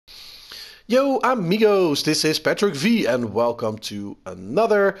Yo amigos, this is Patrick V and welcome to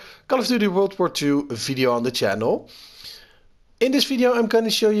another Call of Duty World War II video on the channel. In this video I'm going to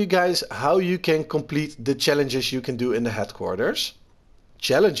show you guys how you can complete the challenges you can do in the headquarters.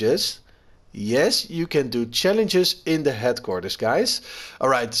 Challenges? Yes, you can do challenges in the headquarters, guys.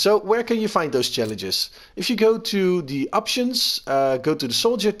 Alright, so where can you find those challenges? If you go to the options, go to the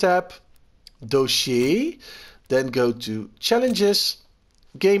soldier tab, dossier, then go to challenges,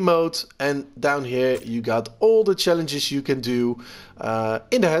 game mode, and down here you got all the challenges you can do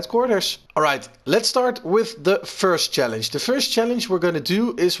in the headquarters. Alright, let's start with the first challenge. The first challenge we're going to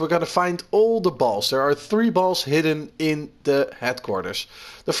do is we're going to find all the balls. There are 3 balls hidden in the headquarters.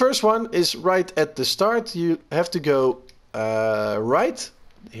 The first one is right at the start. You have to go right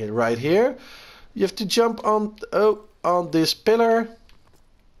here. You have to jump on this pillar.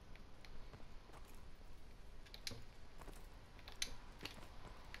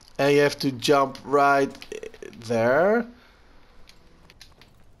 And you have to jump right there.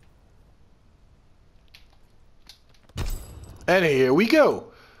 And here we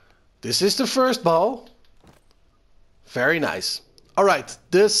go. This is the first ball. Very nice. Alright,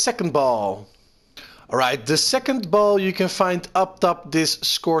 the second ball. Alright, the second ball you can find up top this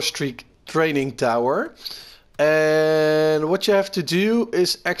score streak training tower. And what you have to do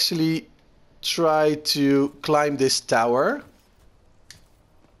is actually try to climb this tower.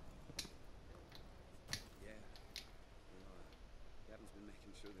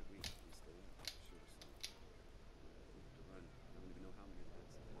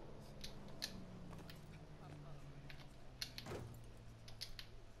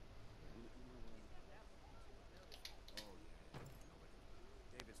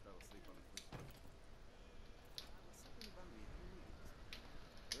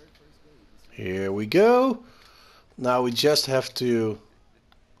 Here we go. Now we just have to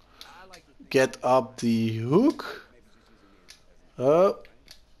get up the hook. Oh,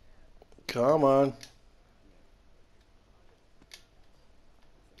 come on.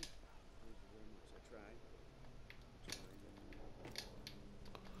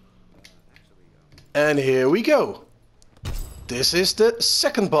 And here we go. This is the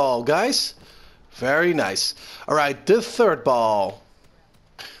second ball, guys. Very nice. Alright, the third ball.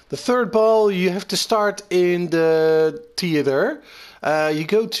 The third ball, you have to start in the theater. You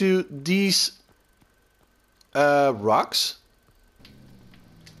go to these rocks.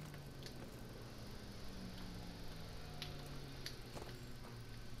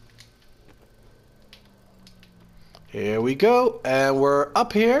 Here we go, and we're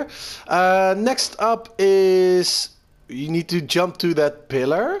up here. Next up is you need to jump to that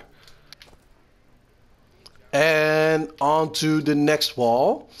pillar. And onto the next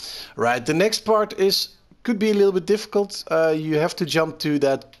wall. Right, the next part could be a little bit difficult. You have to jump to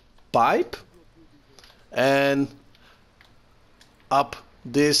that pipe and up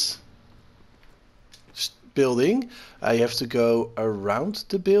this building. You have to go around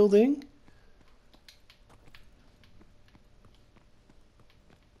the building.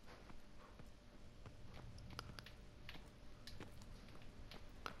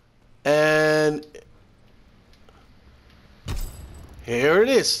 And here it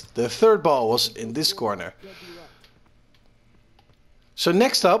is. The third ball was in this corner. So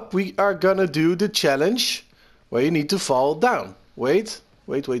next up we are gonna do the challenge where you need to fall down. Wait.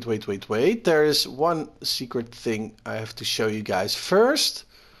 There is one secret thing I have to show you guys first.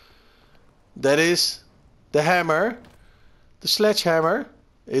 That is the hammer. The sledgehammer.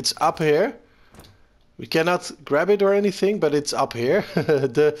 It's up here. We cannot grab it or anything, but it's up here.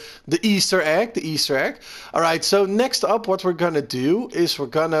 the Easter egg, Alright, so next up what we're gonna do is we're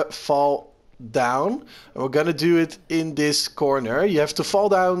gonna fall down. And we're gonna do it in this corner. You have to fall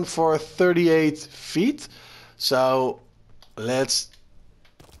down for 38 feet. So let's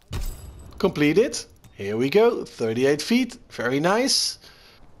complete it. Here we go, 38 feet, very nice.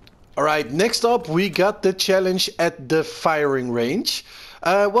 Alright, next up we got the challenge at the firing range.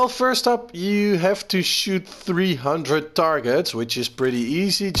 Well, first up you have to shoot 300 targets, which is pretty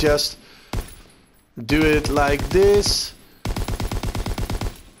easy. Just do it like this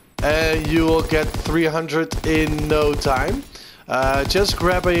and you will get 300 in no time. Just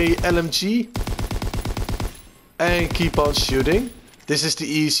grab a LMG and keep on shooting. This is the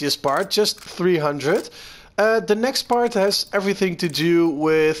easiest part, just 300. The next part has everything to do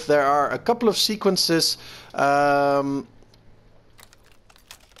with, there are a couple of sequences.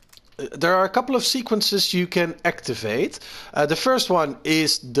 There are a couple of sequences you can activate. The first one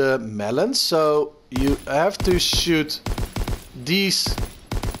is the melons. So you have to shoot these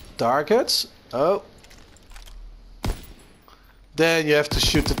targets. Oh. Then you have to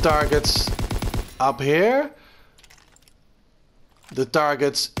shoot the targets up here. The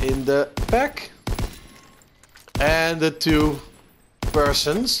targets in the back. And the two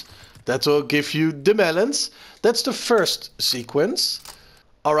persons. That will give you the melons. That's the first sequence.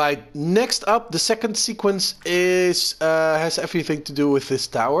 Alright, next up, the second sequence is has everything to do with this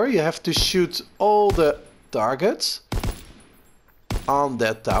tower. You have to shoot all the targets on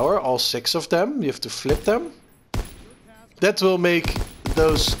that tower, all 6 of them. You have to flip them. That will make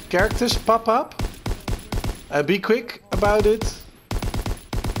those characters pop up. And be quick about it.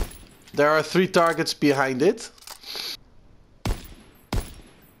 There are 3 targets behind it.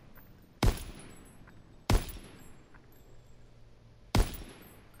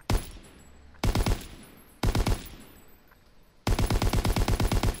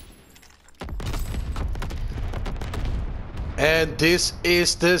 And this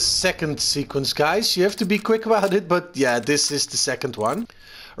is the second sequence, guys. You have to be quick about it, but yeah, this is the second one.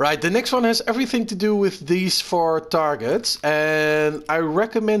 Right, the next one has everything to do with these 4 targets, and I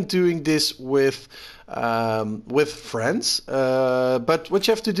recommend doing this with friends. But what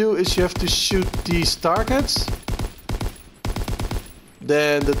you have to do is you have to shoot these targets,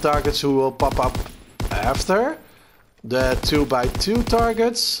 then the targets who will pop up after, the 2x2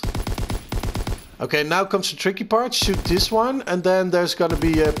 targets. Okay, now comes the tricky part. Shoot this one, and then there's gonna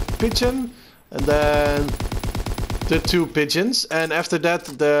be a pigeon, and then the 2 pigeons, and after that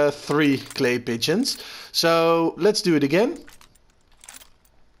the 3 clay pigeons. So let's do it again.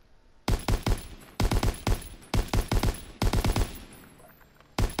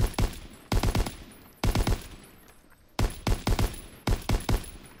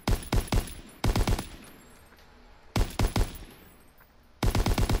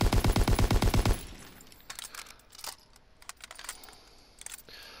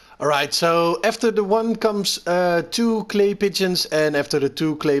 Alright, so after the one comes 2 clay pigeons, and after the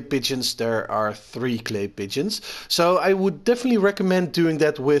 2 clay pigeons there are 3 clay pigeons. So I would definitely recommend doing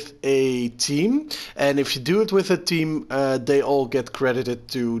that with a team, and if you do it with a team, they all get credited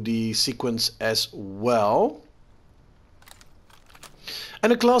to the sequence as well.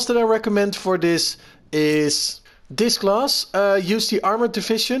 And the class that I recommend for this is this class. Use the armored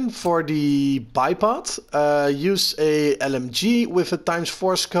division for the bipod. Use a LMG with a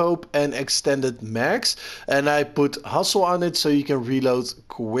 ×4 scope and extended mags. And I put hustle on it so you can reload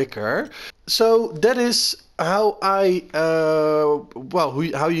quicker. So that is how how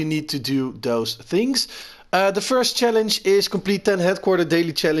you need to do those things. The first challenge is complete 10 headquarter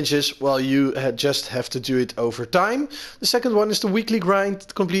daily challenges. Well, you just have to do it over time. The second one is the weekly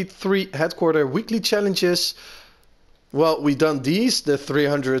grind. Complete 3 headquarter weekly challenges. Well, we done these, the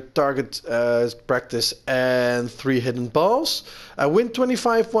 300 target practice and 3 hidden balls. Win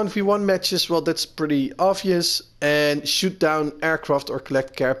 25 1v1 matches, well that's pretty obvious. And shoot down aircraft or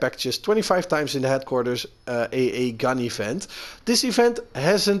collect care packages 25 times in the headquarters AA gun event. This event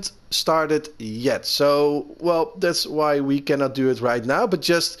hasn't started yet, so well that's why we cannot do it right now. But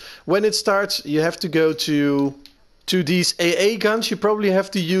just when it starts, you have to go to these AA guns. You probably have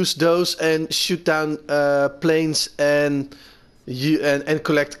to use those and shoot down planes and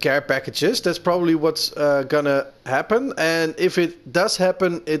collect care packages. That's probably what's gonna happen. And if it does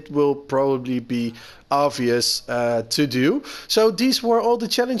happen, it will probably be obvious to do. So these were all the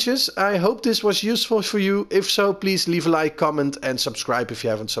challenges. I hope this was useful for you. If so, please leave a like, comment and subscribe if you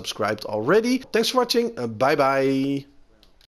haven't subscribed already. Thanks for watching. Bye bye.